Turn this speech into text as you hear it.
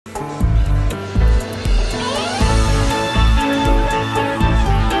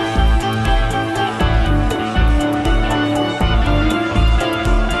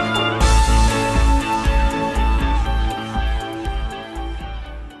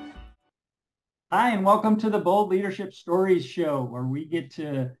Hi, and welcome to the Bold Leadership Stories Show, where we get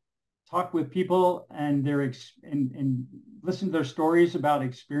to talk with people and and listen to their stories about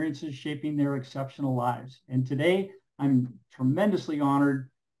experiences shaping their exceptional lives. And today, I'm tremendously honored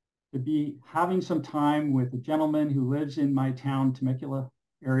to be having some time with a gentleman who lives in my town, Temecula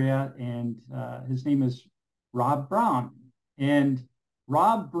area, and his name is Robb Braun. And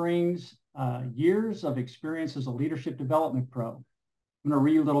Robb brings years of experience as a leadership development pro. I'm going to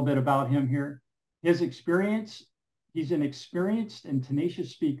read a little bit about him here. His experience, he's an experienced and tenacious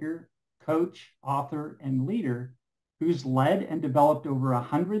speaker, coach, author, and leader who's led and developed over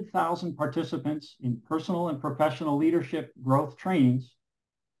 100,000 participants in personal and professional leadership growth trainings,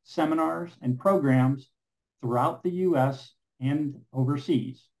 seminars, and programs throughout the U.S. and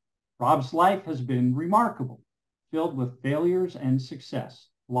overseas. Robb's life has been remarkable, filled with failures and success,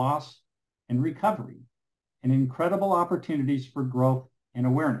 loss and recovery, and incredible opportunities for growth and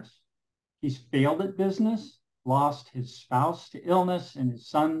awareness. He's failed at business, lost his spouse to illness and his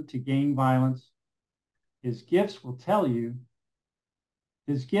son to gang violence. His gifts,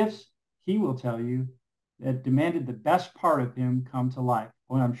 he will tell you, that demanded the best part of him come to life.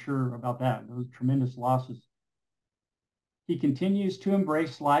 Boy, I'm sure about that, those tremendous losses. He continues to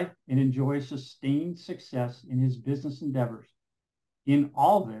embrace life and enjoy sustained success in his business endeavors. In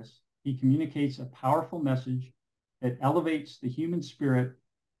all this, he communicates a powerful message that elevates the human spirit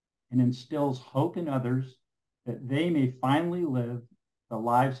and instills hope in others that they may finally live their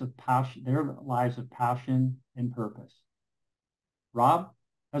lives of passion and purpose. Robb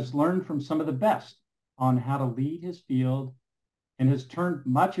has learned from some of the best on how to lead his field and has turned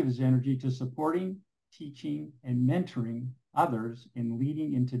much of his energy to supporting, teaching, and mentoring others in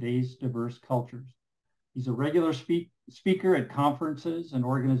leading in today's diverse cultures. He's a regular speaker at conferences and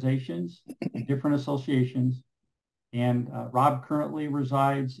organizations, different associations, and Robb currently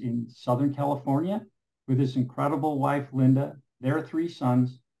resides in Southern California with his incredible wife, Linda, their three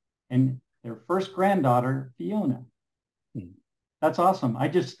sons, and their first granddaughter, Fiona. That's awesome. I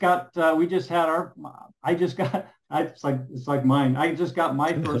just got, it's like mine. I just got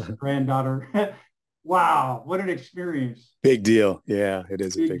my first granddaughter. Wow, what an experience. Big deal. Yeah, it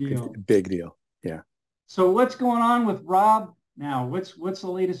is a Big deal. big deal. Yeah. So what's going on with Robb now? What's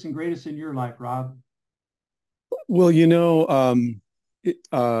the latest and greatest in your life, Robb? Well,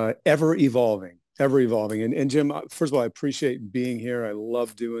 ever evolving, ever evolving. And Jim, first of all, I appreciate being here. I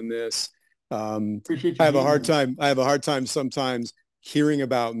love doing this. Appreciate I you have a being hard here. time. I have a hard time sometimes hearing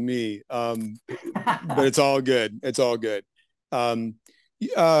about me, but it's all good. It's all good. Um,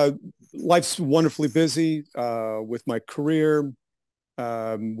 uh, Life's wonderfully busy with my career.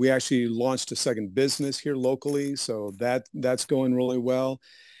 We actually launched a second business here locally, so that's going really well.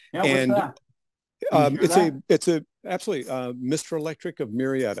 Yeah, what's And that? Can you share that? it's a absolutely Mr. Electric of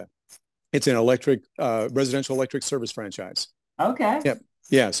Marietta. It's an electric residential electric service franchise. Okay. Yep.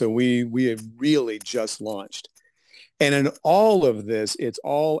 Yeah. So we have really just launched. And in all of this, it's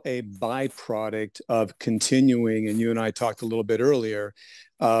all a byproduct of continuing, and you and I talked a little bit earlier,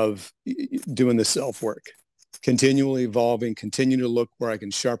 of doing the self work, continually evolving, continue to look where I can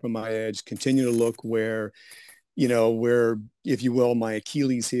sharpen my edge, continue to look where, if you will, my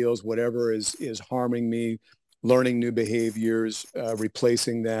Achilles heels, whatever is harming me, learning new behaviors,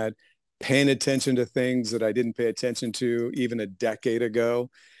 replacing that, paying attention to things that I didn't pay attention to even a decade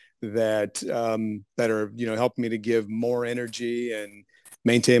ago, that are helping me to give more energy and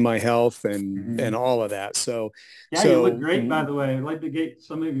maintain my health and Mhm. all of that. So Yeah, you look so great, by the way. I'd like to get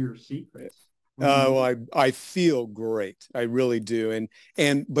some of your secrets. What do well, you I feel great. I really do.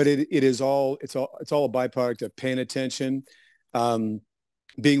 But it is all it's all a byproduct of paying attention, um,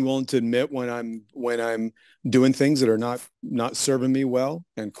 being willing to admit when I'm doing things that are not serving me well,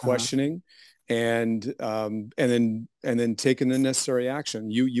 and uh questioning, and then taking the necessary action.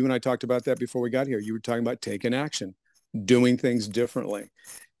 You and I talked about that before we got here. You were talking about taking action, doing things differently,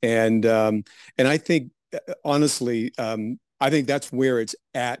 and um, and I think honestly, I think that's where it's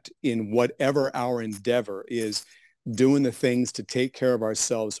at in whatever our endeavor is, doing the things to take care of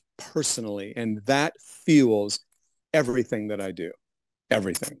ourselves personally, and that fuels everything that I do.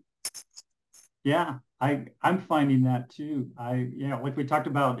 Everything. Yeah, I'm finding that too. Like we talked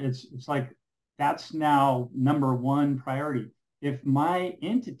about, it's like that's now number one priority. If my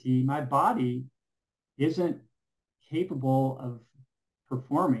entity, my body isn't capable of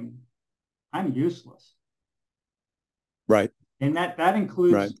performing, I'm useless. Right. And that Right.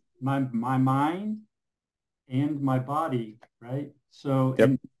 includes my mind and my body, right? So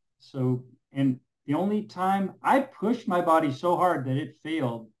Yep. and the only time I pushed my body so hard that it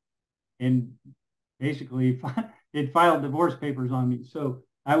failed and basically it filed divorce papers on me. So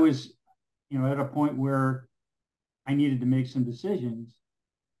I was at a point where I needed to make some decisions,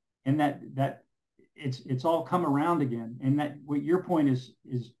 and that it's all come around again. And that what your point is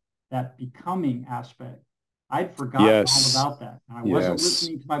that becoming aspect. I'd forgotten all Yes. about that. And I wasn't Yes.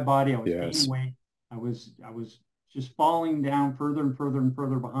 listening to my body. I was gaining Yes. weight. I was just falling down further and further and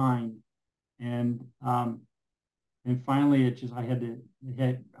further behind. And finally I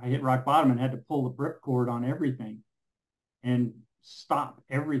hit rock bottom and had to pull the ripcord on everything and stop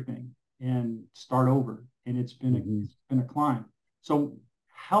everything and start over. And it's been a climb. So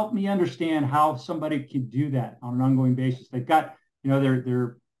help me understand how somebody can do that on an ongoing basis. They've got,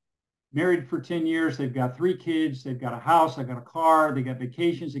 they're married for 10 years. They've got 3 kids. They've got a house. They've got a car. They got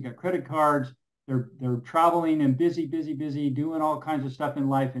vacations. They got credit cards. They're traveling and busy, doing all kinds of stuff in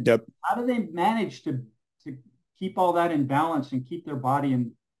life. And how do they manage to keep all that in balance and keep their body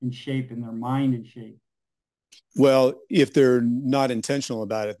in shape and their mind in shape? Well, if they're not intentional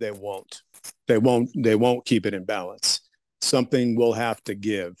about it, they won't. They won't keep it in balance. Something will have to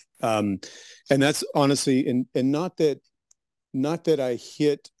give. And that's honestly, and not that I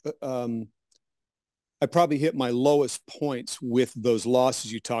hit, I probably hit my lowest points with those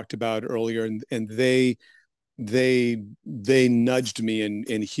losses you talked about earlier. And they nudged me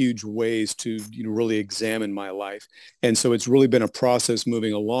in huge ways to really examine my life. And so it's really been a process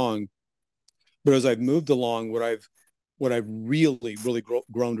moving along. But as I've moved along, what I've really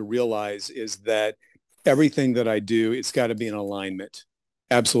grown to realize is that everything that I do, it's got to be in alignment.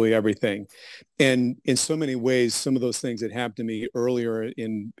 Absolutely everything. And in so many ways, some of those things that happened to me earlier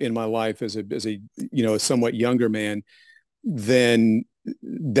in my life as a somewhat younger man, then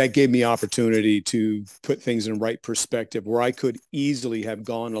that gave me opportunity to put things in right perspective, where I could easily have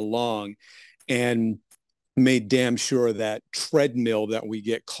gone along and made damn sure that treadmill that we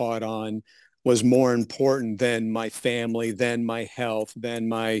get caught on was more important than my family, than my health, than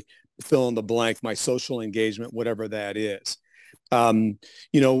my fill in the blank, my social engagement, whatever that is. In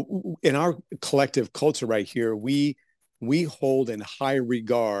our collective culture right here, we hold in high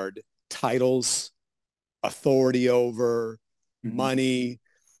regard titles, authority over, money,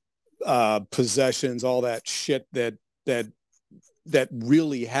 possessions, all that shit that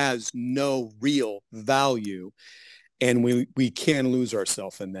really has no real value. And we can lose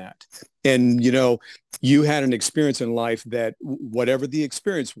ourselves in that. And, you had an experience in life that whatever the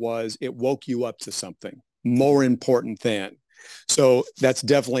experience was, it woke you up to something more important than. So that's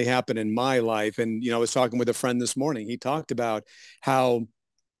definitely happened in my life. And, I was talking with a friend this morning. He talked about how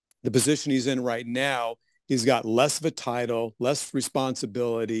the position he's in right now, he's got less of a title, less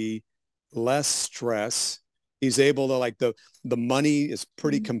responsibility, less stress. He's able to, the money is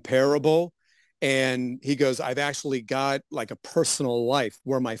pretty comparable. And he goes, I've actually got like a personal life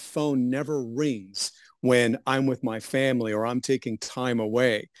where my phone never rings when I'm with my family or I'm taking time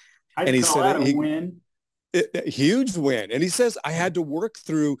away. I'd call that a win. A huge win. And he says, I had to work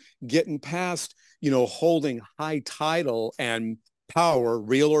through getting past, holding high title and power,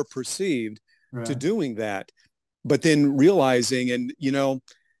 real or perceived, to doing that. But then realizing, and,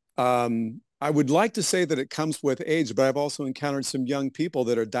 I would like to say that it comes with age, but I've also encountered some young people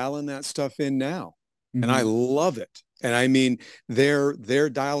that are dialing that stuff in now. And I love it. And I mean, they're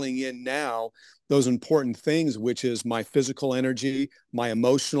dialing in now those important things, which is my physical energy, my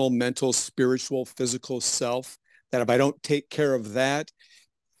emotional, mental, spiritual, physical self, that if I don't take care of that,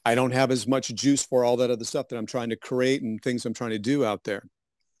 I don't have as much juice for all that other stuff that I'm trying to create and things I'm trying to do out there.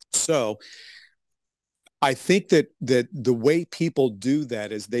 So I think that the way people do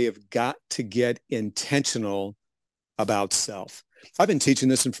that is they have got to get intentional about self. I've been teaching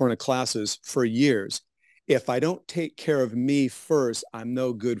this in front of classes for years. If I don't take care of me first, I'm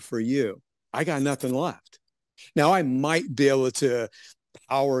no good for you. I got nothing left. Now, I might be able to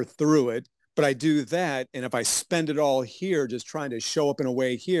power through it, but I do that. And if I spend it all here, just trying to show up in a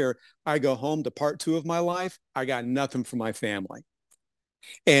way here, I go home to part 2 of my life. I got nothing for my family.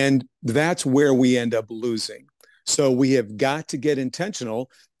 And that's where we end up losing. So we have got to get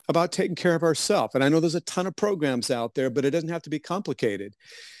intentional about taking care of ourselves. And I know there's a ton of programs out there, but it doesn't have to be complicated.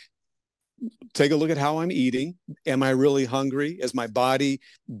 Take a look at how I'm eating. Am I really hungry? Is my body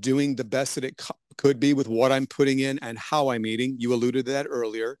doing the best that it could be with what I'm putting in and how I'm eating? You alluded to that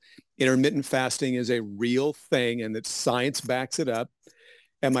earlier. Intermittent fasting is a real thing, and that science backs it up.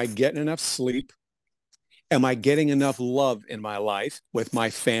 Am I getting enough sleep? Am I getting enough love in my life with my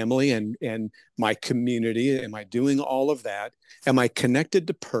family and my community? Am I doing all of that? Am I connected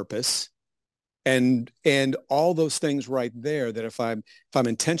to purpose? And all those things right there, that if I'm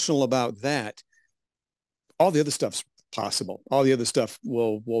intentional about that, all the other stuff's possible. All the other stuff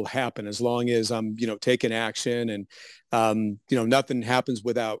will happen as long as I'm, taking action, and nothing happens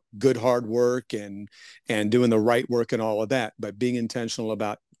without good hard work and doing the right work and all of that. But being intentional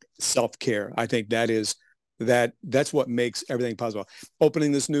about self-care, I think that's what makes everything possible.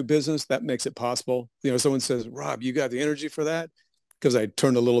 Opening this new business, that makes it possible. Someone says, Rob, you got the energy for that? Because I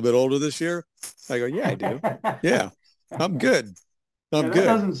turned a little bit older this year. I go, yeah, I do. Yeah, I'm good. I'm that good.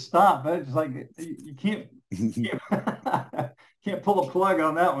 doesn't stop. It's like you can't can't pull a plug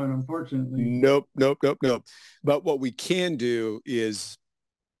on that one, unfortunately. Nope. But what we can do is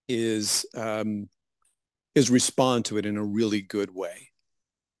respond to it in a really good way.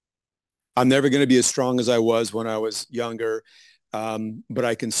 I'm never going to be as strong as I was when I was younger, but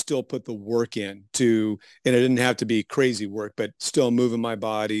I can still put the work in and it didn't have to be crazy work, but still moving my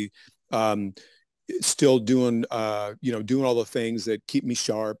body, still doing doing all the things that keep me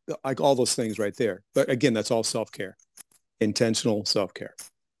sharp, like all those things right there. But again, that's all self-care, intentional self-care.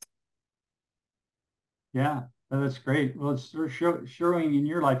 Yeah, that's great. Well, it's showing in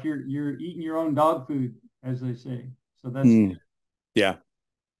your life you're eating your own dog food, as they say. So that's yeah.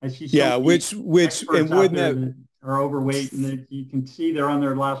 I see which and wouldn't that are overweight, and you can see they're on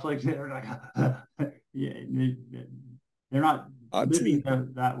their last legs. They're like, yeah, they're not living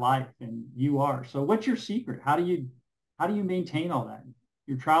that life, and you are. So what's your secret? How do you maintain all that?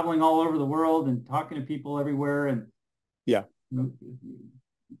 You're traveling all over the world and talking to people everywhere, and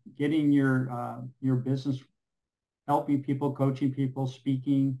getting your business, helping people, coaching people,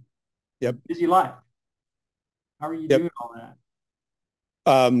 speaking. Yep. Busy life. How are you doing all that?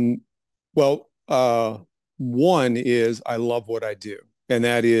 Well, one is I love what I do, and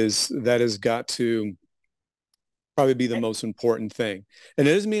that has got to probably be the most important thing. And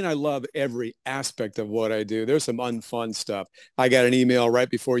it doesn't mean I love every aspect of what I do. There's some unfun stuff. I got an email right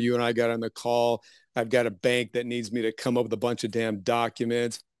before you and I got on the call. I've got a bank that needs me to come up with a bunch of damn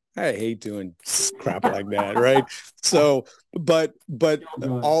documents. I hate doing crap like that, right? So, but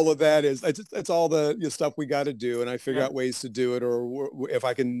all of that it's all the stuff we got to do, and I figure out ways to do it, or if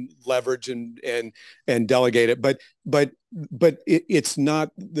I can leverage and delegate it. But it's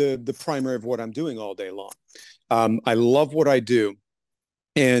not the primary of what I'm doing all day long. I love what I do,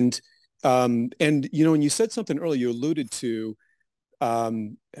 and and you said something earlier. You alluded to.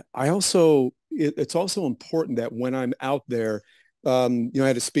 It's also important that when I'm out there. I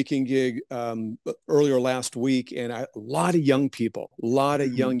had a speaking gig earlier last week, and a lot of young people,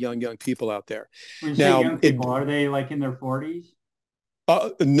 young people out there. When you say young people, are they like in their 40s?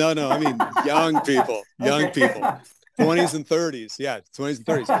 No. I mean, young people, 20s and 30s. Yeah, 20s and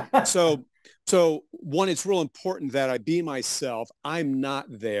 30s. So one, it's real important that I be myself. I'm not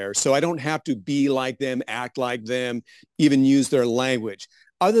there, so I don't have to be like them, act like them, even use their language.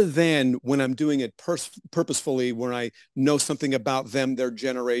 Other than when I'm doing it purposefully, when I know something about them, their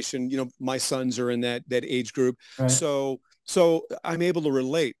generation, my sons are in that age group. Right. So I'm able to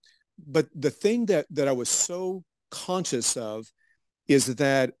relate. But the thing that I was so conscious of is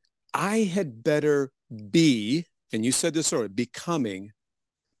that I had better be, and you said this earlier, becoming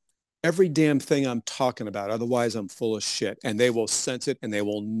every damn thing I'm talking about. Otherwise, I'm full of shit, and they will sense it and they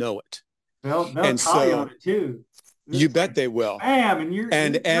will know it. Well, they'll call you on it too. You bet they will. Bam, and your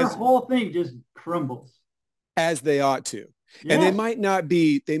whole thing just crumbles. As they ought to. Yes. And they might not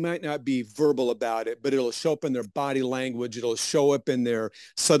be verbal about it, but it'll show up in their body language. It'll show up in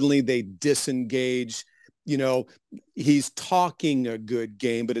suddenly they disengage. He's talking a good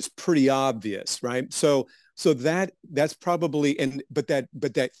game, but it's pretty obvious, right? So that's probably, but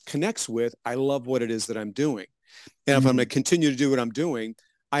that connects with, I love what it is that I'm doing. And if I'm going to continue to do what I'm doing,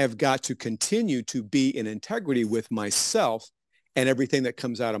 I have got to continue to be in integrity with myself and everything that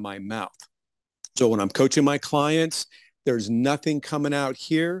comes out of my mouth. So when I'm coaching my clients, there's nothing coming out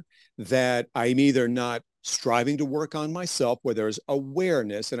here that I'm either not striving to work on myself, where there's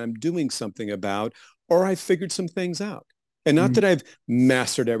awareness and I'm doing something about, or I figured some things out. And not that I've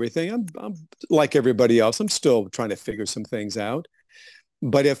mastered everything. I'm like everybody else. I'm still trying to figure some things out.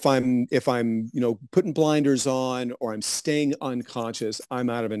 But if I'm putting blinders on, or I'm staying unconscious,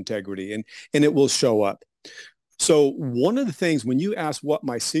 I'm out of integrity, and it will show up. So one of the things, when you ask what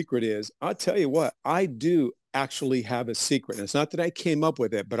my secret is, I'll tell you what, I do actually have a secret. And it's not that I came up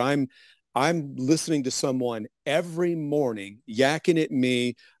with it, but I'm listening to someone every morning yakking at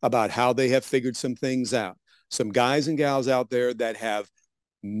me about how they have figured some things out. Some guys and gals out there that have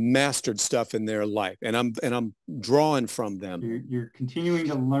mastered stuff in their life, and I'm drawing from them. You're continuing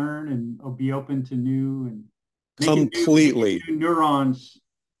to learn and be open to new and completely new neurons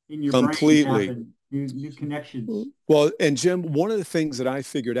in your brain happen, new connections. Well, and Jim, one of the things that I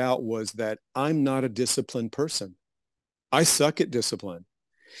figured out was that I'm not a disciplined person. I suck at discipline.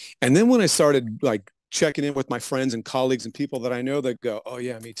 And then when I started like checking in with my friends and colleagues and people that I know that go, oh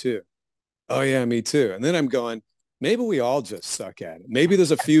yeah, me too. Oh yeah, me too. And then I'm going, maybe we all just suck at it. Maybe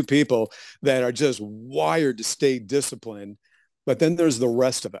there's a few people that are just wired to stay disciplined, but then there's the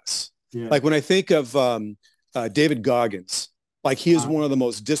rest of us. Yeah. Like when I think of David Goggins, like he is Uh, one of the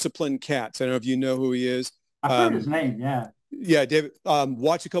most disciplined cats. I don't know if you know who he is. I've heard his Um, name. Yeah. yeah, David.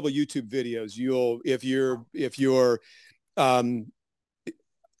 Watch a couple of YouTube videos. If you're um,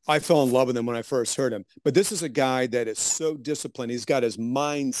 I fell in love with him when I first heard him. But this is a guy that is so disciplined. He's got his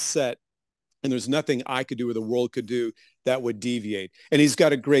mind set, and there's nothing I could do or the world could do that would deviate. And he's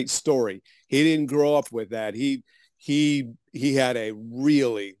got a great story. He didn't grow up with that. He had a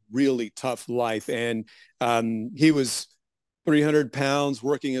really, really tough life, and he was 300 pounds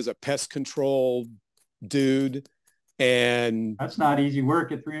working as a pest control dude. And That's not easy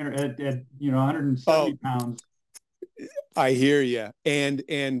work at 300, at 170 oh, pounds. I hear you.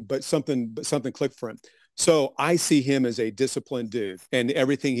 But something clicked for him. So I see him as a disciplined dude, and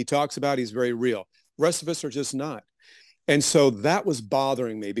everything he talks about, he's very real. The rest of us are just not. And so that was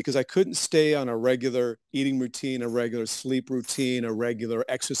bothering me because I couldn't stay on a regular eating routine, a regular sleep routine, a regular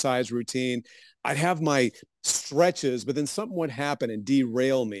exercise routine. I'd have my stretches, but then something would happen and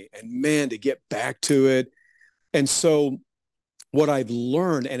derail me. And man, to get back to it. And so what I've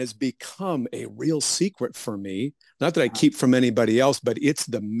learned and has become a real secret for me, not that I keep from anybody else, but it's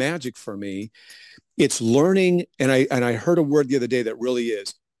the magic for me. It's learning. And I heard a word the other day that really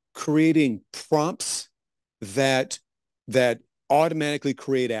is creating prompts that automatically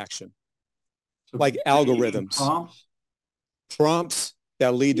create action, So like algorithms, prompts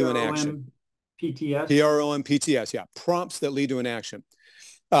that lead to an action. PTS. PROMPTS, yeah, prompts that lead to an action.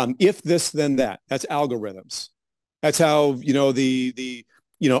 If this, then that. That's algorithms. That's how, the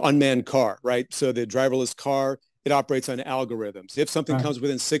unmanned car, right? So the driverless car, it operates on algorithms. If something Right. comes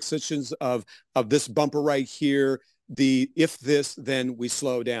within 6 inches of this bumper right here, if this, then we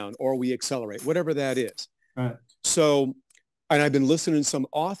slow down or we accelerate, whatever that is. Right. So, and I've been listening to some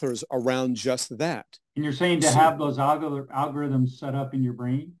authors around just that. And you're saying to have those algorithms set up in your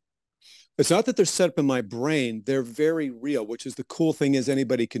brain? It's not that they're set up in my brain. They're very real, which is the cool thing is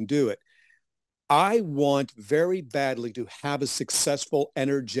anybody can do it. I want very badly to have a successful,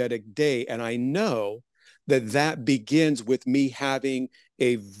 energetic day. And I know that begins with me having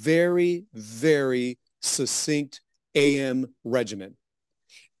a very, very succinct AM regimen.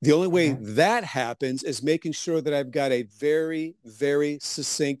 The only way that happens is making sure that I've got a very, very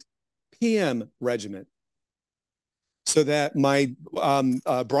succinct PM regimen. So that my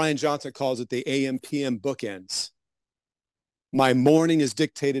Brian Johnson calls it the AM PM bookends. My morning is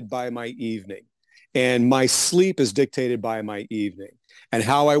dictated by my evening, and my sleep is dictated by my evening, and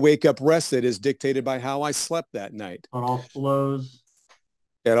how I wake up rested is dictated by how I slept that night. It all flows.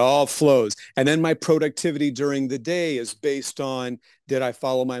 It all flows. And then my productivity during the day is based on, did I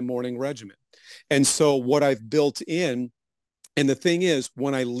follow my morning regimen? And so what I've built in, and the thing is,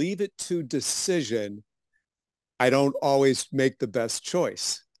 when I leave it to decision, I don't always make the best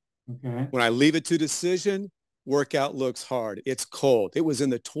choice. Okay. When I leave it to decision, workout looks hard. It's cold. It was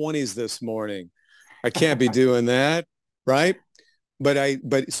in the 20s this morning. I can't be doing that, right?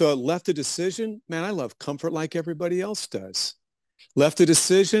 But so left to decision, man, I love comfort like everybody else does. Left to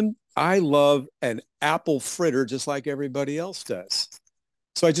decision, I love an apple fritter just like everybody else does.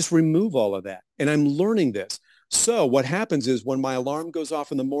 So I just remove all of that. And I'm learning this. So what happens is when my alarm goes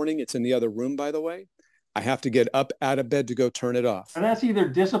off in the morning, it's in the other room, by the way, I have to get up out of bed to go turn it off. And that's either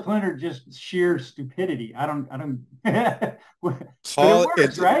discipline or just sheer stupidity. I don't, but it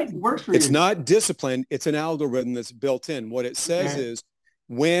works, right? It works for you. It's not discipline. It's an algorithm that's built in. What it says is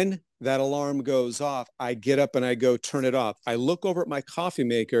when that alarm goes off, I get up and I go turn it off. I look over at my coffee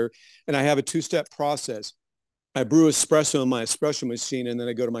maker and I have a two-step process. I brew espresso in my espresso machine, and then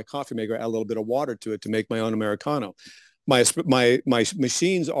I go to my coffee maker, add a little bit of water to it to make my own Americano. My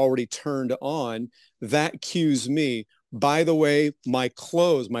machine's already turned on. That cues me. By the way, my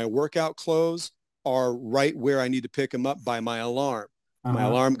clothes, my workout clothes are right where I need to pick them up by my alarm. My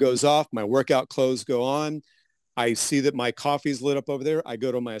alarm goes off. My workout clothes go on. I see that my coffee's lit up over there. I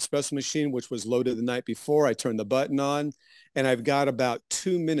go to my espresso machine, which was loaded the night before. I turn the button on, and I've got about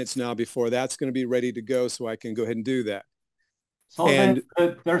 2 minutes now before that's going to be ready to go, so I can go ahead and do that. So and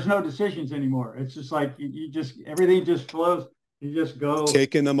there's no decisions anymore. It's just like you just, everything just flows. You just go.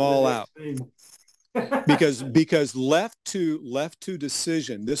 Taking them all out. because left to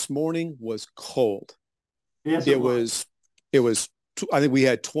decision, this morning was cold. Yes, it was. I think we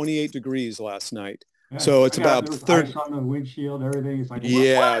had 28 degrees last night. Yeah, so it's about 30 on the windshield. Everything is like,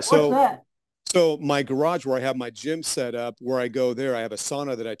 yeah. what's that? So my garage where I have my gym set up, where I go there, I have a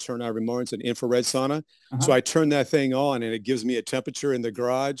sauna that I turn on every morning. It's an infrared sauna. So Uh-huh. I turn that thing on and it gives me a temperature in the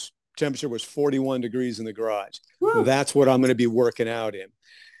garage. Temperature was 41 degrees in the garage. Woo! That's what I'm going to be working out in.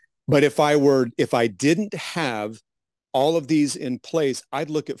 But if I didn't have all of these in place, I'd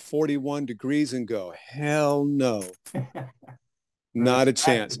look at 41 degrees and go, hell no, Right. not a That could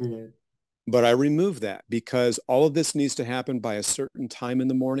chance. be it. But I remove that because all of this needs to happen by a certain time in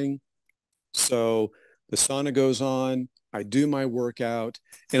the morning. So the sauna goes on, I do my workout,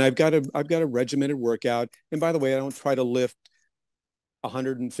 and I've got a regimented workout. And by the way, I don't try to lift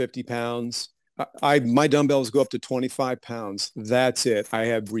 150 pounds. My dumbbells go up to 25 pounds. That's it. I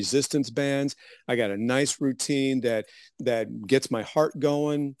have resistance bands. I got a nice routine that gets my heart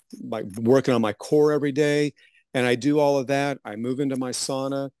going, like working on my core every day. And I do all of that. I move into my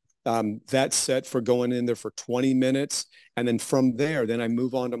sauna. That's set for going in there for 20 minutes. And then from there, then I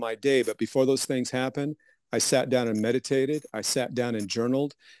move on to my day. But before those things happen, I sat down and meditated. I sat down and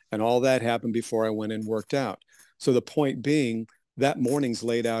journaled, and all that happened before I went and worked out. So the point being, that morning's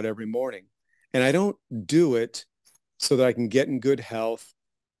laid out every morning. And I don't do it so that I can get in good health.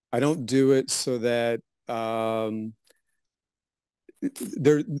 I don't do it so that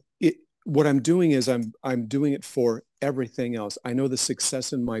there it, what I'm doing is I'm doing it for everything else. I know the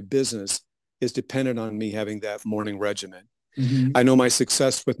success in my business is dependent on me having that morning regimen. Mm-hmm. I know my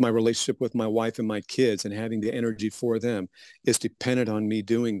success with my relationship with my wife and my kids and having the energy for them is dependent on me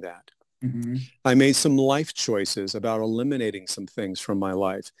doing that. Mm-hmm. I made some life choices about eliminating some things from my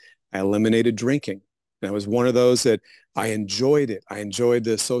life. I eliminated drinking. And I was one of those that I enjoyed it. I enjoyed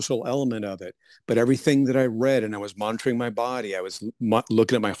the social element of it. But everything that I read, and I was monitoring my body, I was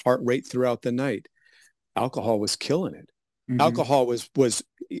looking at my heart rate throughout the night. Alcohol was killing it. Mm-hmm. Alcohol was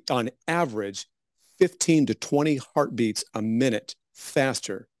on average 15 to 20 heartbeats a minute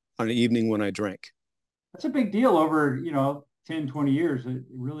faster on an evening when I drank. That's a big deal over, 10, 20 years. It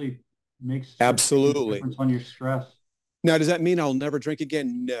really makes such a huge Absolutely. difference on your stress. Now, does that mean I'll never drink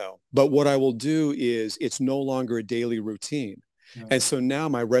again? No. But what I will do is it's no longer a daily routine. Right. And so now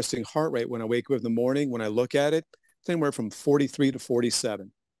my resting heart rate, when I wake up in the morning, when I look at it, it's anywhere from 43 to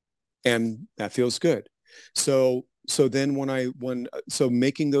 47. And that feels good. So then so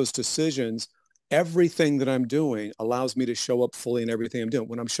making those decisions, everything that I'm doing allows me to show up fully in everything I'm doing.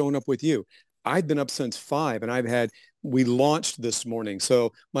 When I'm showing up with you, I've been up since 5 and we launched this morning.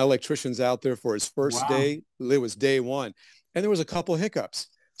 So my electrician's out there for his first Wow. day. It was day 1. And there was a couple hiccups.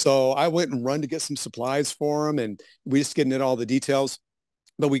 So I went and run to get some supplies for him, and we just getting in all the details.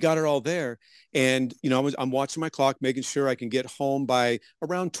 But we got it all there. And, I'm watching my clock, making sure I can get home by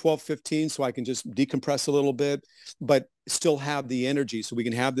around 12:15 so I can just decompress a little bit, but still have the energy so we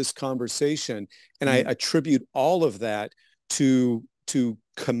can have this conversation. And I Mm-hmm. attribute all of that to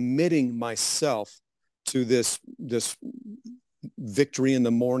committing myself to this victory in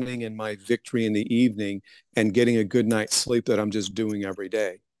the morning and my victory in the evening and getting a good night's sleep that I'm just doing every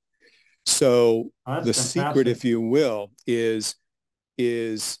day. So Oh, that's the secret, fantastic. if you will, is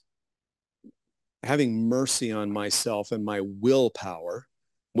having mercy on myself and my willpower,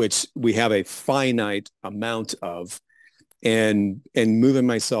 which we have a finite amount of, and moving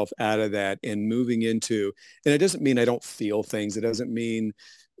myself out of that and moving into, and it doesn't mean I don't feel things. It doesn't mean,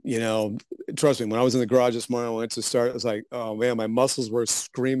 trust me, when I was in the garage this morning, I went to start, it was like, oh man, my muscles were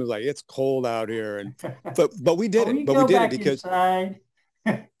screaming like it's cold out here. And but we did Oh, it. you But we go did it back because inside.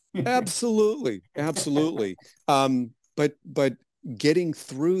 absolutely, absolutely. But getting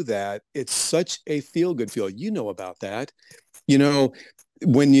through that, it's such a feel good feel. You know about that. You know,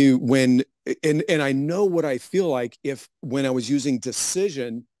 and I know what I feel like if when I was using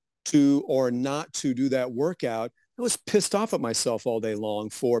decision to or not to do that workout, I was pissed off at myself all day long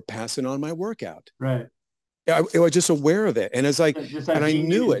for passing on my workout. Right. I was just aware of it. And it's like, Just and that I being in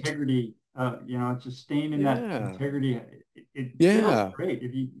knew it. integrity, just staying in that Yeah. integrity, it feels Yeah. great.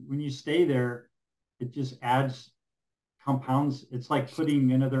 When you stay there, it just adds compounds. It's like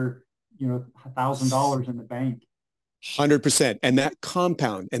putting another, $1,000 in the bank. 100%. And that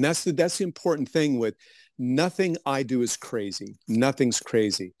compound, and that's the important thing with nothing I do is crazy. Nothing's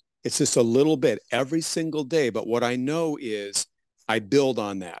crazy. It's just a little bit every single day. But what I know is I build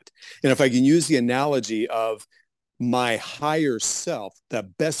on that. And if I can use the analogy of my higher self, the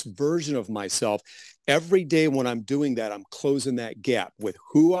best version of myself, every day when I'm doing that, I'm closing that gap with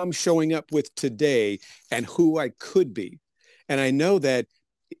who I'm showing up with today and who I could be. And I know that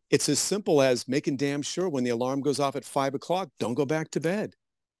it's as simple as making damn sure when the alarm goes off at 5 o'clock, don't go back to bed.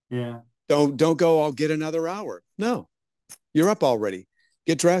 Yeah. Don't go, I'll get another hour. No, you're up already.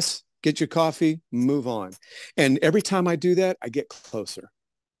 Get dressed, get your coffee, move on. And every time I do that, I get closer.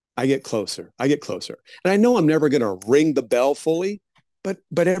 I get closer. I get closer. And I know I'm never going to ring the bell fully, but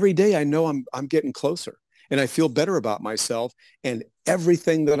every day I know I'm getting closer and I feel better about myself, and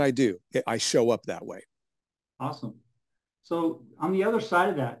everything that I do, I show up that way. Awesome. So on the other side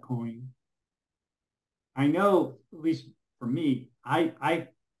of that coin, I know, at least for me, I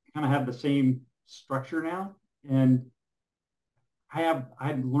kind of have the same structure now, and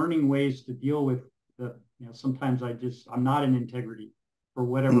I'm learning ways to deal with the, sometimes I'm not in integrity for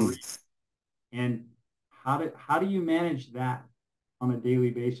whatever reason. And how do you manage that on a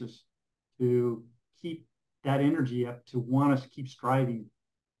daily basis to keep that energy up, to want us to keep striving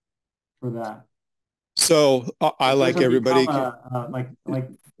for that? So I, like everybody, like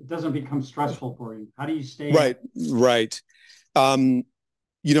it doesn't become stressful for you. How do you stay? Right, right. There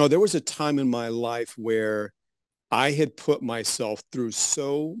was a time in my life where I had put myself through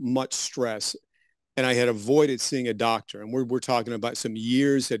so much stress, and I had avoided seeing a doctor. And we're talking about some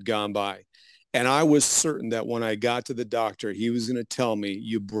years had gone by. And I was certain that when I got to the doctor, he was going to tell me,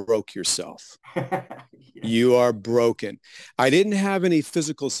 you broke yourself. Yeah. You are broken. I didn't have any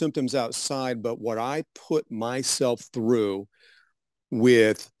physical symptoms outside, but what I put myself through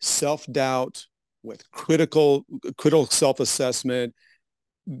with self-doubt, with critical self-assessment,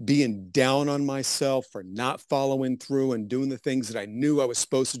 being down on myself for not following through and doing the things that I knew I was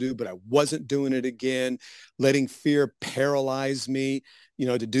supposed to do, but I wasn't doing it again, letting fear paralyze me,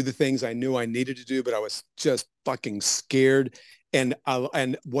 to do the things I knew I needed to do, but I was just fucking scared. And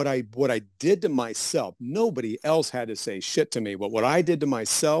what I did to myself, nobody else had to say shit to me, but what I did to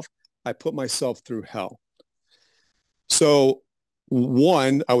myself, I put myself through hell. So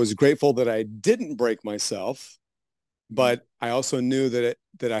one, I was grateful that I didn't break myself, but I also knew that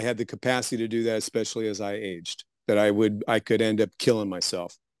I had the capacity to do that, especially as I aged, that I could end up killing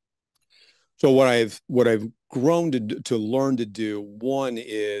myself. So what I've grown to learn to do, one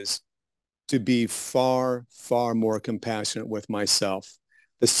is to be far, far more compassionate with myself.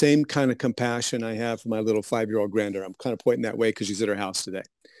 The same kind of compassion I have for my little 5-year-old granddaughter. I'm kind of pointing that way because she's at her house today.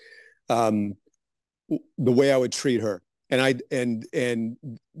 The way I would treat her. And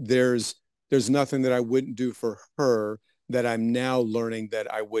there's nothing that I wouldn't do for her that I'm now learning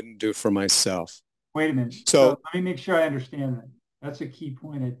that I wouldn't do for myself. Wait a minute. So let me make sure I understand that. That's a key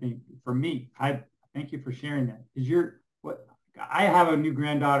point, I think, for me. I thank you for sharing that, because I have a new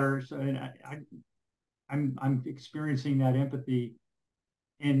granddaughter, so I'm experiencing that empathy,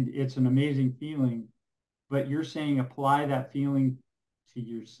 and it's an amazing feeling. But you're saying apply that feeling to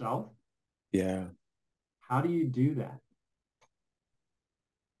yourself. Yeah. How do you do that?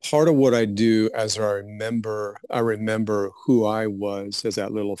 Part of what I do as I remember who I was as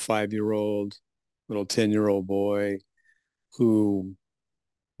that little 5-year-old, little 10-year-old boy who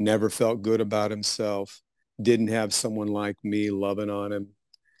never felt good about himself, didn't have someone like me loving on him,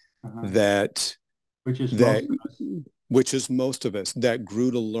 which is most of us, that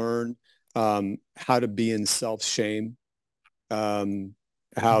grew to learn how to be in self-shame,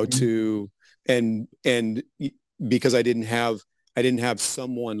 how to, and because I didn't have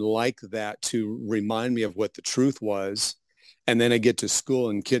someone like that to remind me of what the truth was. And then I get to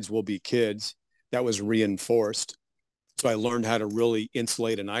school and kids will be kids. That was reinforced. So I learned how to really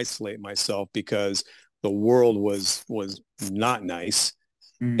insulate and isolate myself because the world was not nice.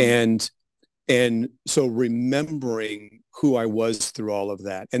 And so remembering who I was through all of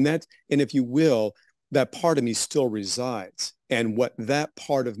that, and if you will, that part of me still resides. And what that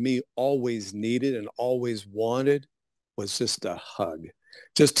part of me always needed and always wanted was just a hug,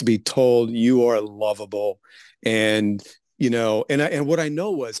 just to be told you are lovable. And, and what I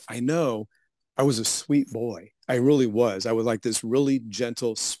know I was a sweet boy. I really was. I was like this really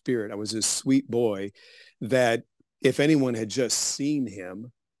gentle spirit. I was this sweet boy that if anyone had just seen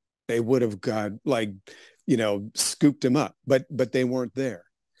him, they would have got scooped him up, but they weren't there.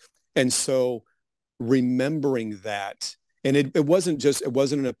 And so remembering that, and it wasn't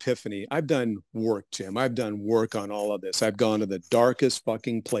an epiphany. I've done work, Jim. I've done work on all of this. I've gone to the darkest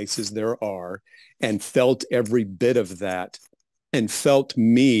fucking places there are and felt every bit of that, and felt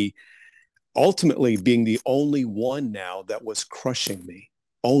me ultimately being the only one now that was crushing me.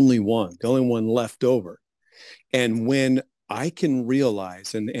 The only one left over. And when I can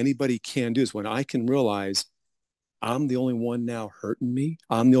realize, and anybody can do, is when I can realize I'm the only one now hurting me.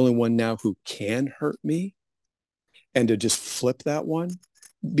 I'm the only one now who can hurt me. And to just flip that one.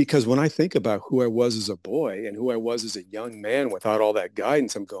 Because when I think about who I was as a boy and who I was as a young man without all that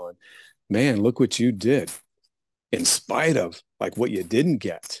guidance, I'm going, man, look what you did in spite of like what you didn't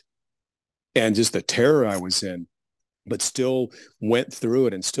get and just the terror I was in. but still went through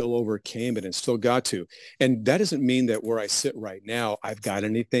it and still overcame it and still got to. And that doesn't mean that where I sit right now, I've got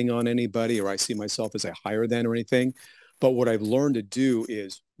anything on anybody or I see myself as a higher than or anything. But what I've learned to do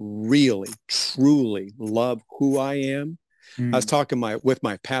is really, truly love who I am. I was Mm. talking with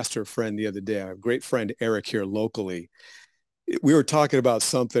my pastor friend the other day, a great friend, Eric, here locally. We were talking about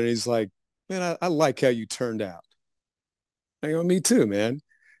something. And he's like, man, I like how you turned out. I go, me too, man.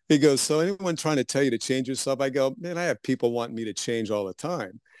 He goes, so anyone trying to tell you to change yourself? I go, man, I have people wanting me to change all the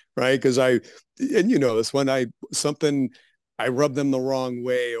time, right? Because and you know this, when I rub them the wrong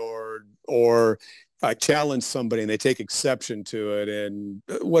way or I challenge somebody and they take exception to it and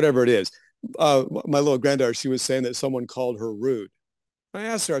whatever it is. My little granddaughter, she was saying that someone called her rude. I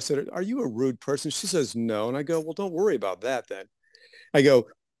asked her, I said, are you a rude person? She says, no. And I go, well, don't worry about that then. I go,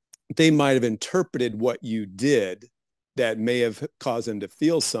 they might have interpreted what you did that may have caused them to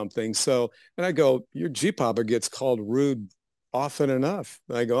feel something. So, and I go, your G-Popper gets called rude often enough.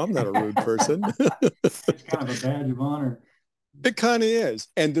 And I go, I'm not a rude person. It's kind of a badge of honor. It kind of is.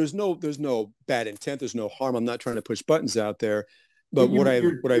 And there's no bad intent. There's no harm. I'm not trying to push buttons out there. But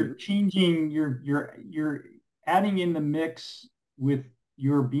But you're changing, you're adding in the mix with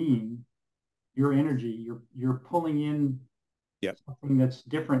your being, your energy. You're pulling in yeah, something that's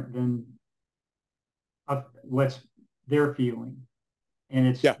different than what's they're feeling,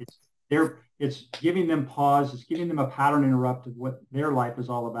 and yeah, it's giving them pause. It's giving them a pattern interrupt of what their life is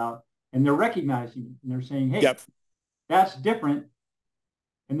all about, and they're recognizing it, and they're saying, "Hey, yep. that's different,"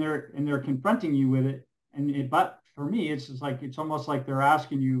 and they're confronting you with it. But for me, it's just like it's almost like they're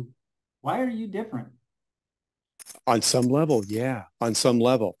asking you, "Why are you different?" On some level, yeah, on some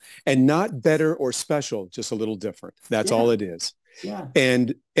level. And not better or special, just a little different. That's Yeah, all it is. yeah,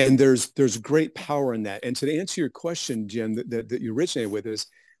 And there's great power in that. And to answer your question, Jim, that you originated with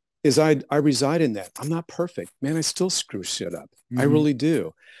is I reside in that. I'm not perfect. Man, I still screw shit up. I mm-hmm. really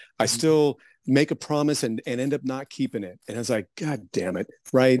do. I Mm-hmm. still make a promise and end up not keeping it. And I was like, God damn it.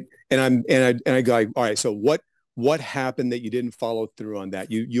 Right. And I go, all right, so what happened that you didn't follow through on that?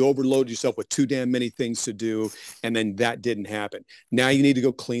 You overloaded yourself with too damn many things to do, and then that didn't happen. Now you need to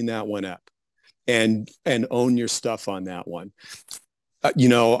go clean that one up and own your stuff on that one.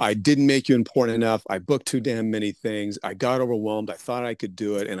 I didn't make you important enough. I booked too damn many things. I got overwhelmed. I thought I could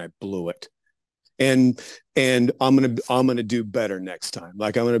do it, and I blew it. And I'm gonna do better next time.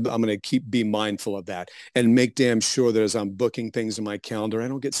 Like I'm gonna be mindful of that and make damn sure that as I'm booking things in my calendar, I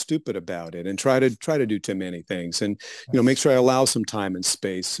don't get stupid about it and try to do too many things and make sure I allow some time and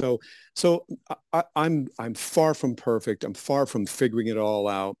space. So I'm far from perfect. I'm far from figuring it all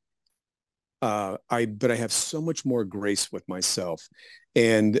out. But I have so much more grace with myself.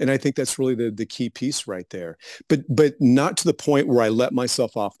 And I think that's really the key piece right there. But not to the point where I let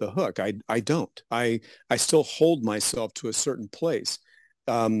myself off the hook. I don't. I still hold myself to a certain place.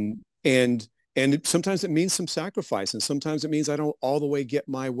 And sometimes it means some sacrifice, and sometimes it means I don't all the way get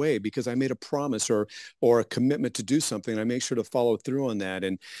my way because I made a promise or a commitment to do something. I make sure to follow through on that,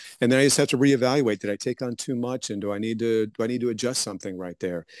 and then I just have to reevaluate. Did I take on too much, and do I need to adjust something right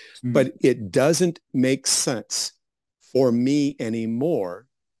there? Mm-hmm. But it doesn't make sense for me anymore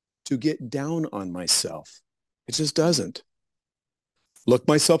to get down on myself. It just doesn't. Look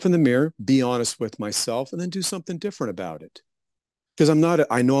myself in the mirror, be honest with myself, and then do something different about it. Because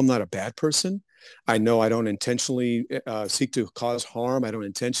I know I'm not a bad person. I know I don't intentionally seek to cause harm. I don't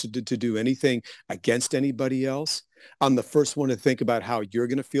intention to do anything against anybody else. I'm the first one to think about how you're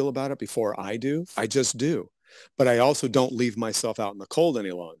going to feel about it before I do. I just do. But I also don't leave myself out in the cold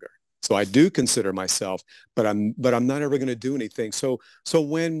any longer. So I do consider myself, but I'm not ever going to do anything. So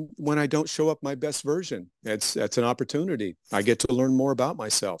when I don't show up my best version, that's an opportunity. I get to learn more about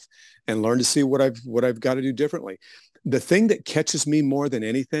myself and learn to see what I've got to do differently. The thing that catches me more than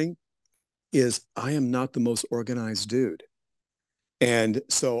anything is I am not the most organized dude. And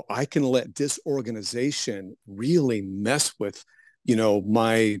so I can let disorganization really mess with,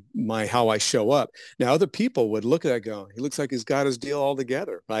 my how I show up. Now, other people would look at that going, he looks like he's got his deal all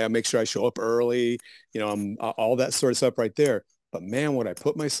together. I make sure I show up early, I'm all that sort of stuff right there. But man, what I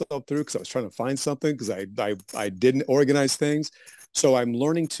put myself through because I was trying to find something because I didn't organize things. So I'm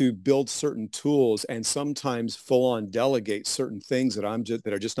learning to build certain tools and sometimes full on delegate certain things that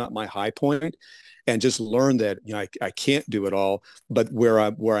are just not my high point, and just learn that I can't do it all, but where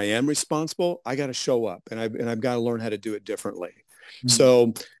I am responsible, I got to show up, and I've got to learn how to do it differently. Mm-hmm.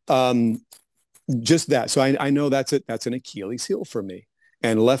 So just that. So I know that's an Achilles heel for me,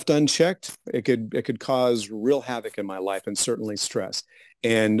 and left unchecked, it could cause real havoc in my life and certainly stress.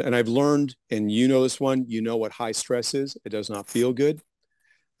 And I've learned, and this one, what high stress is. It does not feel good.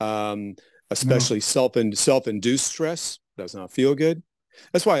 No. especially self-induced stress does not feel good.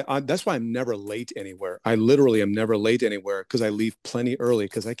 That's why I'm never late anywhere. I literally am never late anywhere because I leave plenty early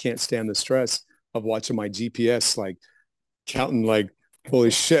because I can't stand the stress of watching my GPS like counting like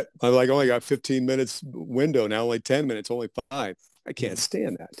holy shit. I like only got 15 minutes window now, only 10 minutes, only 5. I Yeah. can't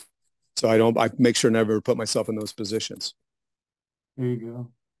stand that. So I make sure never put myself in those positions. There you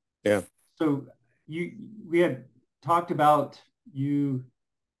go. Yeah. So we had talked about you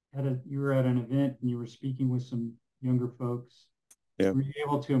you were at an event and you were speaking with some younger folks. Yeah. Were you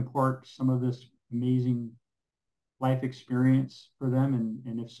able to impart some of this amazing life experience for them?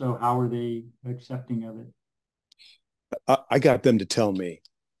 And if so, how are they accepting of it? I got them to tell me.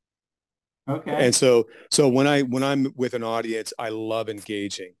 Okay. And so when I'm with an audience, I love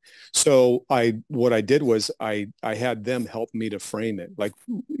engaging. So what I did was I had them help me to frame it. Like,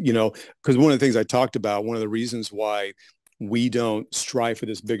 because one of the things I talked about, one of the reasons why we don't strive for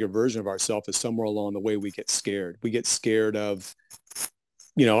this bigger version of ourselves is somewhere along the way we get scared. We get scared of,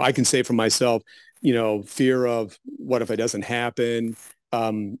 I can say for myself, fear of what if it doesn't happen.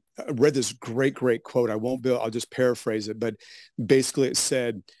 I read this great quote. I'll just paraphrase it, but basically it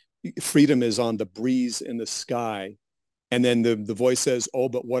said, freedom is on the breeze in the sky. And then the voice says, oh,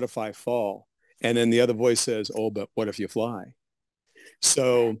 but what if I fall? And then the other voice says, oh, but what if you fly?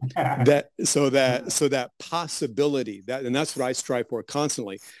 So that possibility and that's what I strive for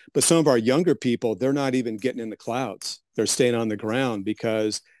constantly. But some of our younger people, they're not even getting in the clouds. They're staying on the ground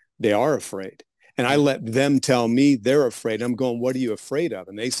because they are afraid. And I let them tell me they're afraid. I'm going, what are you afraid of?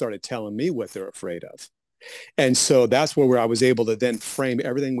 And they started telling me what they're afraid of. And so that's where I was able to then frame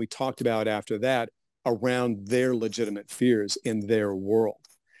everything we talked about after that around their legitimate fears in their world.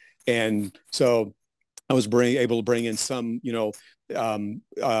 And so I was able to bring in some,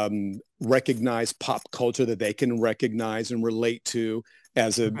 recognized pop culture that they can recognize and relate to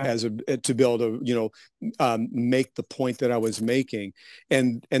Okay. to be able to, make the point that I was making.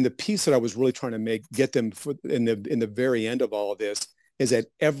 And the piece that I was really trying to get them in the very end of all of this is that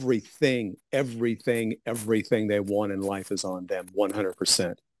everything they want in life is on them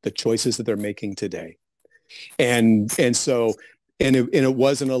 100%. The choices that they're making today. And so it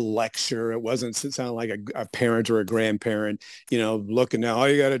wasn't a lecture. It sounding like a parent or a grandparent, looking now, all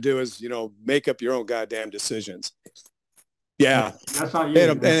you got to do is, make up your own goddamn decisions. Yeah. That's not you.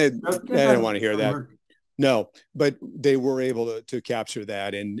 And That I didn't want to hear doesn't that. work. No, but they were able to capture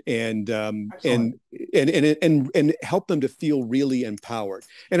that Excellent. and help them to feel really empowered.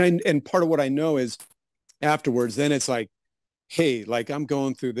 And part of what I know is afterwards, then it's like, hey, like I'm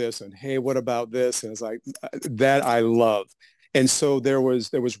going through this, and hey, what about this? And it's like that I love. And so there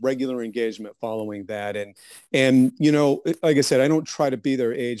was regular engagement following that, and like I said, I don't try to be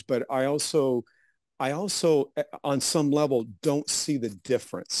their age, but I also on some level don't see the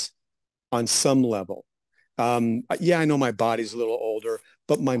difference on some level. Yeah, I know my body's a little older,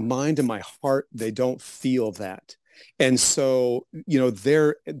 but my mind and my heart, they don't feel that. And so,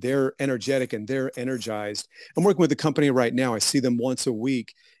 they're energetic and they're energized. I'm working with a company right now. I see them once a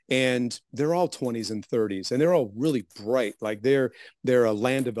week and they're all 20s and 30s and they're all really bright. Like they're a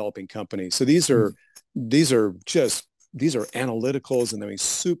land developing company. So these are analyticals and I mean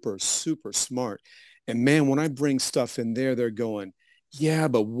super, super smart. And man, when I bring stuff in there, they're going, yeah,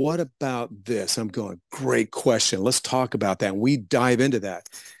 but what about this? I'm going, great question. Let's talk about that. And we dive into that.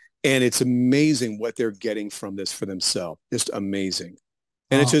 And it's amazing what they're getting from this for themselves. Just amazing.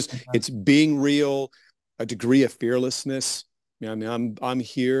 And Oh, it's being real, a degree of fearlessness. I mean, I'm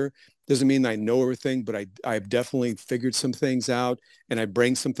here. Doesn't mean I know everything, but I've definitely figured some things out and I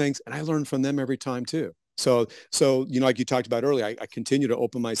bring some things and I learn from them every time too. So, like you talked about earlier, I continue to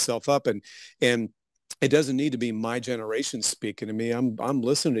open myself up and it doesn't need to be my generation speaking to me. I'm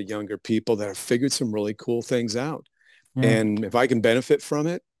listening to younger people that have figured some really cool things out. yeah, And if I can benefit from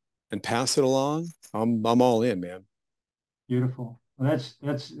it and pass it along, I'm all in, man. beautiful. Well,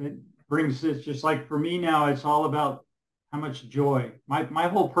 it brings this just like for me now. It's all about how much joy. My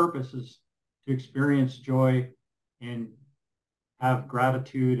whole purpose is to experience joy and have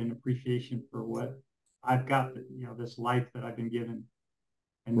gratitude and appreciation for what I've got. This life that I've been given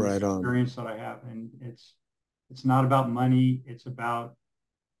and this Right on. experience that I have, and it's not about money. It's about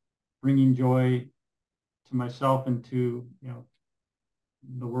bringing joy to myself and to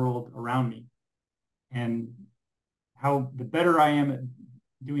the world around me. And how the better I am at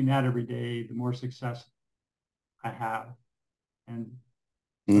doing that every day, the more success I have. And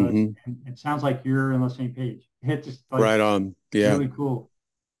so Mm-hmm. and it sounds like you're on the same page. It's just like Right on. Yeah. really cool.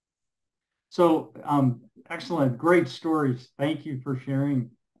 So excellent, great stories. Thank you for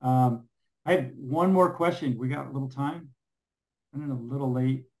sharing. I had one more question. We got a little time. I'm a little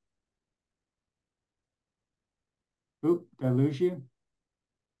late. Oop, did I lose you?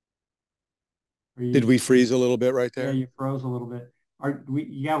 Are Did you? we freeze a little bit right Yeah, there? you froze a little bit.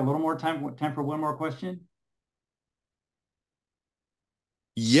 You got a little more time? Time for one more question?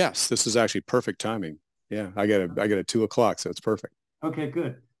 Yes, this is actually perfect timing. Yeah, I got a 2 o'clock, so it's perfect. Okay,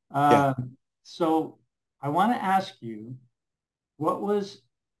 good. Yeah. So I want to ask you, what was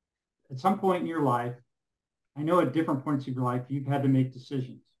at some point in your life, I know at different points of your life, you've had to make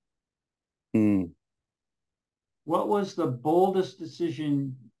decisions. Mm, What was the boldest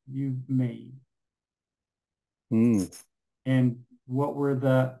decision you've made? mm. And what were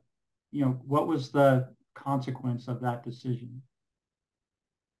the, what was the consequence of that decision?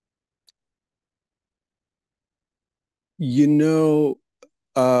 You know,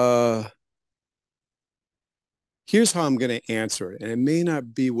 uh, here's how I'm going to answer it, and it may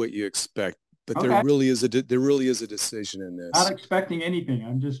not be what you expect, but Okay, there really is a decision in not this. expecting anything.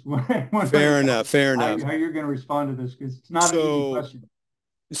 I'm just wondering Fair enough. Fair how, enough. how you're going to respond to this because it's not an easy So, question.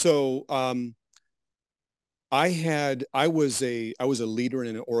 so I was a leader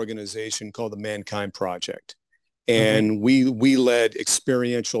in an organization called the Mankind Project, Okay. and we led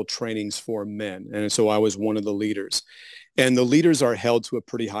experiential trainings for men, and so I was one of the leaders. And the leaders are held to a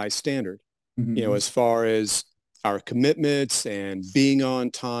pretty high standard, Mhm. as far as our commitments and being on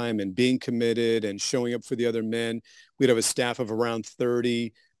time and being committed and showing up for the other men. We'd have a staff of around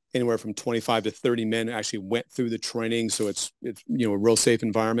 30, anywhere from 25 to 30 men actually went through the training. So it's a real safe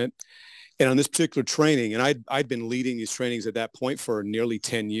environment. And on this particular training, and I'd been leading these trainings at that point for nearly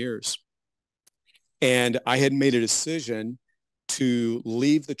 10 years. And I had made a decision to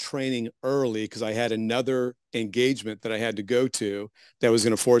leave the training early because I had another engagement that I had to go to that was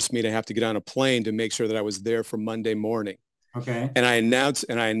going to force me to have to get on a plane to make sure that I was there for Monday morning. Okay. And I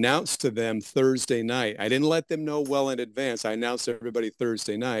announced to them Thursday night. I didn't let them know well in advance. I announced to everybody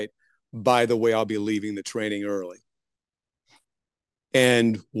Thursday night, by the way, I'll be leaving the training early.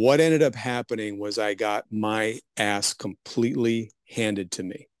 And what ended up happening was I got my ass completely handed to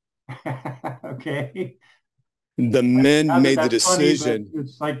me. Okay. The men Not that made the that's funny, but decision.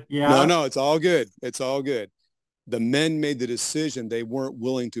 it's like, No, yeah, no, it's all good. It's all good. The men made the decision. They weren't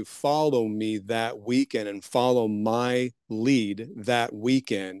willing to follow me that weekend and follow my lead that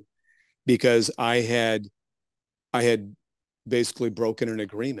weekend because I had basically broken an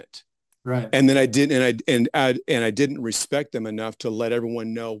agreement. right. And then I didn't, and I didn't respect them enough to let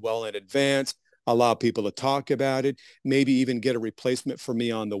everyone know well in advance, allow people to talk about it, maybe even get a replacement for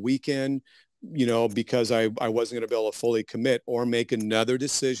me on the weekend, because I wasn't going to be able to fully commit or make another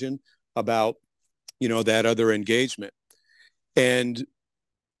decision about, that other engagement. And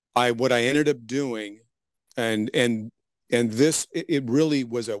what I ended up doing, and this, it really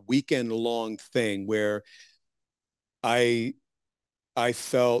was a weekend long thing where I, I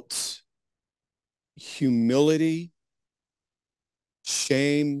felt humility,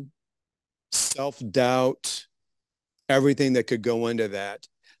 shame, self-doubt, everything that could go into that.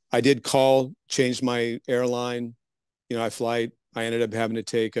 I did change my airline, I ended up having to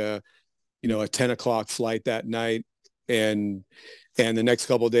take a 10 o'clock flight that night. And the next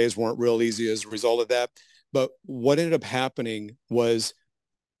couple of days weren't real easy as a result of that. But what ended up happening was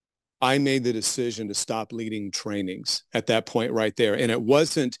I made the decision to stop leading trainings at that point right there. And it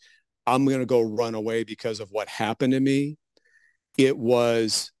wasn't, I'm going to go run away because of what happened to me. It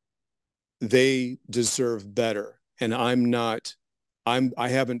was, they deserve better. And I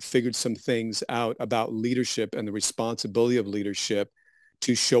haven't figured some things out about leadership and the responsibility of leadership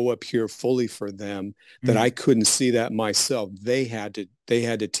to show up here fully for them that I Mm. couldn't see that myself. They had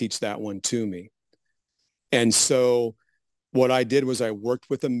to teach that one to me. And so what I did was I worked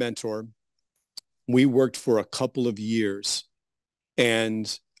with a mentor. We worked for a couple of years.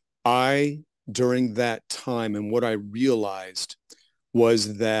 And during that time, and what I realized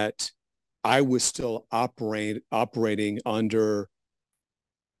was that I was still operating under,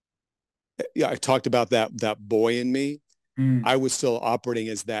 yeah, I talked about that boy in me. Mm. I was still operating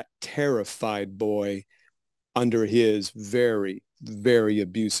as that terrified boy under his very, very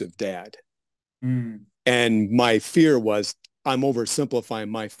abusive dad. Mm. And my fear was, I'm oversimplifying.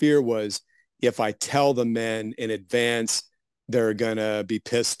 My fear was if I tell the men in advance, they're going to be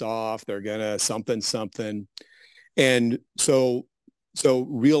pissed off. They're going to something. And so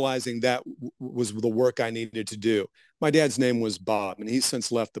realizing that was the work I needed to do. My dad's name was Bob, and he's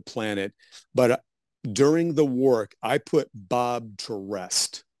since left the planet. But during the work, I put Bob to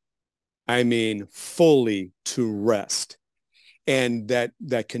rest. I mean, fully to rest. And that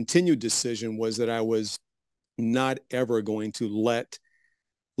continued decision was that I was not ever going to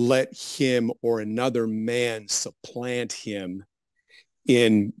let him or another man supplant him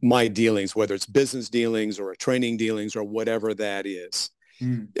in my dealings, whether it's business dealings or a training dealings or whatever that is.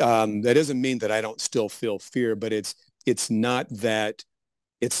 That doesn't mean that I don't still feel fear, but it's not that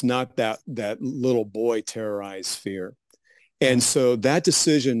little boy terrorized fear. And so that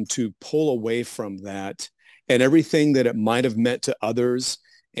decision to pull away from that and everything that it might have meant to others,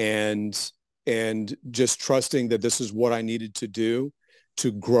 and just trusting that this is what I needed to do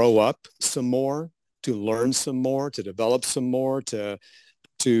to grow up some more, to learn some more, to develop some more, to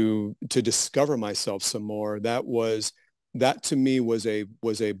discover myself some more. That to me was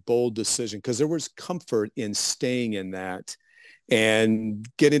a bold decision, because there was comfort in staying in that and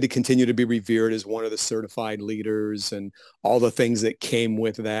getting to continue to be revered as one of the certified leaders and all the things that came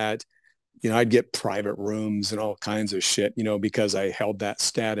with that. I'd get private rooms and all kinds of shit, because I held that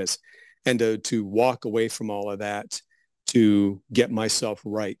status. And to walk away from all of that to get myself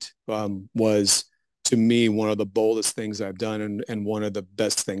right was, to me, one of the boldest things I've done, and one of the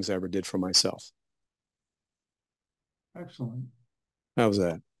best things I ever did for myself. Excellent. How was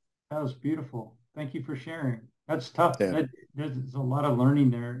that? That was beautiful. Thank you for sharing. That's tough. Yeah. There's a lot of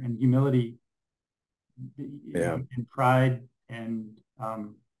learning there, and humility, Yeah. and pride, and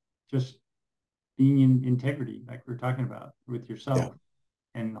just being in integrity, like we're talking about, with yourself,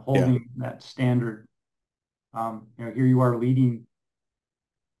 and holding that standard. Here you are leading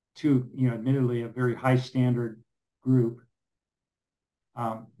to, admittedly a very high standard group,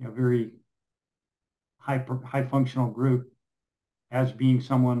 very high functional group, as being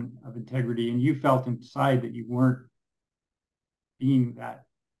someone of integrity, and you felt inside that you weren't being that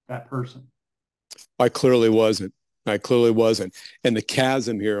person. I clearly wasn't. And the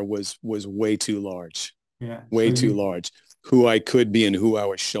chasm here was way too large. Yeah. Way too large. Who I could be and who I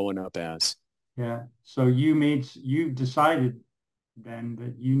was showing up as. Yeah. So you decided then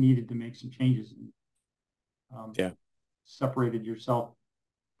that you needed to make some changes, and separated yourself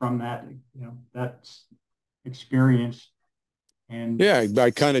from that, that experience. And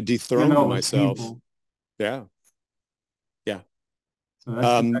I kind of dethroned myself. Yeah. So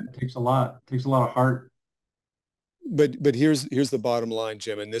that takes a lot. It takes a lot of heart. But here's the bottom line,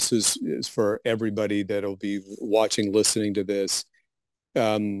 Jim, and this is for everybody that'll be watching, listening to this.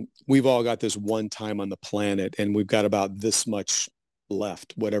 We've all got this one time on the planet, and we've got about this much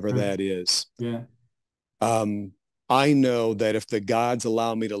left, whatever that is. Yeah. I know that if the gods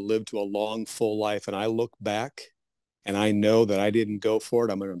allow me to live to a long, full life, and I look back and I know that I didn't go for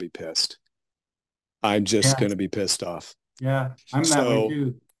it, I'm going to be pissed. I'm just going to be pissed off. Yeah, I'm that way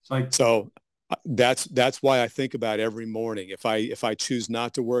too. It's like, so that's why I think about every morning. If I choose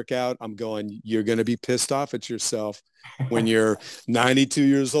not to work out, I'm going, you're going to be pissed off at yourself when you're 92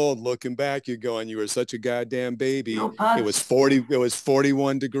 years old. Looking back, you're going, you were such a goddamn baby. It was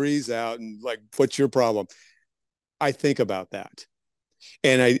 41 degrees out, and like, what's your problem? I think about that.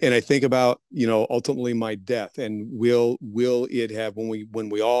 And I think about, ultimately my death, and will it have, when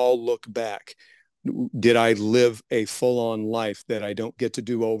we all look back, did I live a full-on life that I don't get to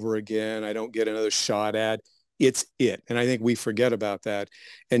do over again? I don't get another shot at. It's it. And I think we forget about that.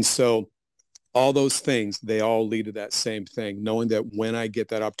 And so all those things, they all lead to that same thing, knowing that when I get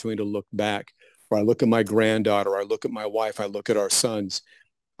that opportunity to look back, or I look at my granddaughter, I look at my wife, I look at our sons,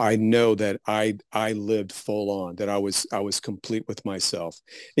 I know that I lived full on, that I was complete with myself.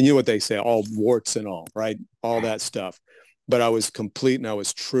 And you know what they say, all warts and all, right? All that stuff. But I was complete, and I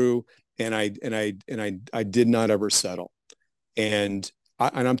was true. And I did not ever settle. And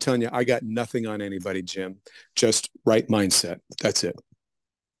I'm telling you, I got nothing on anybody, Jim. Just right mindset. That's it.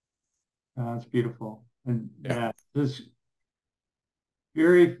 That's beautiful. And this is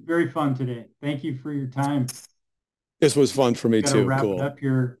very, very fun today. Thank you for your time. This was fun for me too. Wrap cool. it up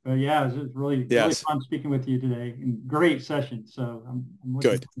here, but yeah, it was really fun speaking with you today, and great session. So I'm looking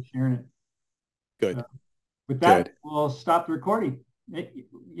forward to sharing it. Good. With that, we'll stop the recording.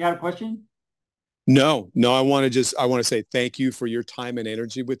 You have a question? No. I want to say thank you for your time and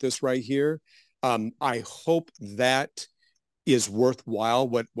energy with this right here. I hope that is worthwhile,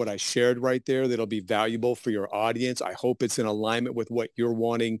 what I shared right there, that'll be valuable for your audience. I hope it's in alignment with what you're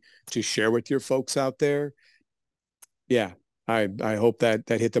wanting to share with your folks out there. Yeah, I hope that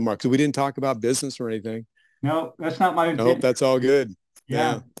hit the mark. Because we didn't talk about business or anything. No, that's not my intent. Nope, that's all good.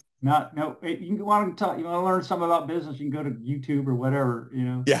 Yeah. No. You want to learn something about business, you can go to YouTube or whatever,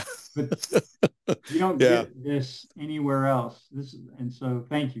 Yeah. But you don't get this anywhere else. And so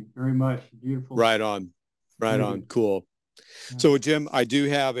thank you very much. Beautiful. Right on. Cool. Yeah. So Jim, I do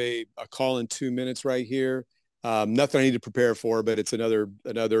have a call in 2 minutes right here. Nothing I need to prepare for, but it's another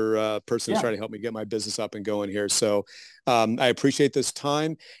person who's trying to help me get my business up and going here. So I appreciate this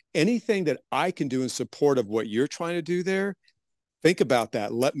time. Anything that I can do in support of what you're trying to do there, think about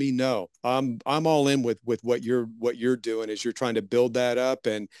that. Let me know. I'm all in with what you're doing as you're trying to build that up,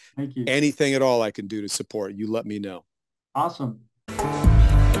 and Thank you. anything at all I can do to support you, let me know. Awesome.